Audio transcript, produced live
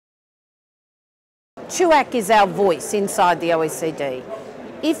TUAC is our voice inside the OECD.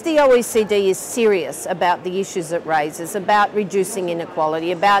 If the OECD is serious about the issues it raises, about reducing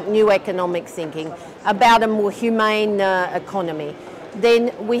inequality, about new economic thinking, about a more humane economy,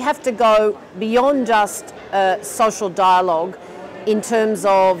 then we have to go beyond just social dialogue in terms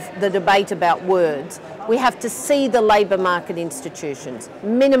of the debate about words. We have to see the labour market institutions,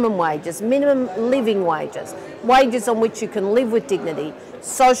 minimum wages, minimum living wages, wages on which you can live with dignity,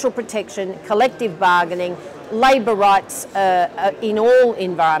 social protection, collective bargaining, labour rights in all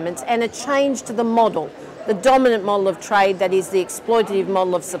environments, and a change to the model, the dominant model of trade that is the exploitative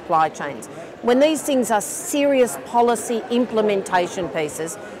model of supply chains. When these things are serious policy implementation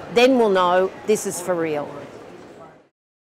pieces, then we'll know this is for real.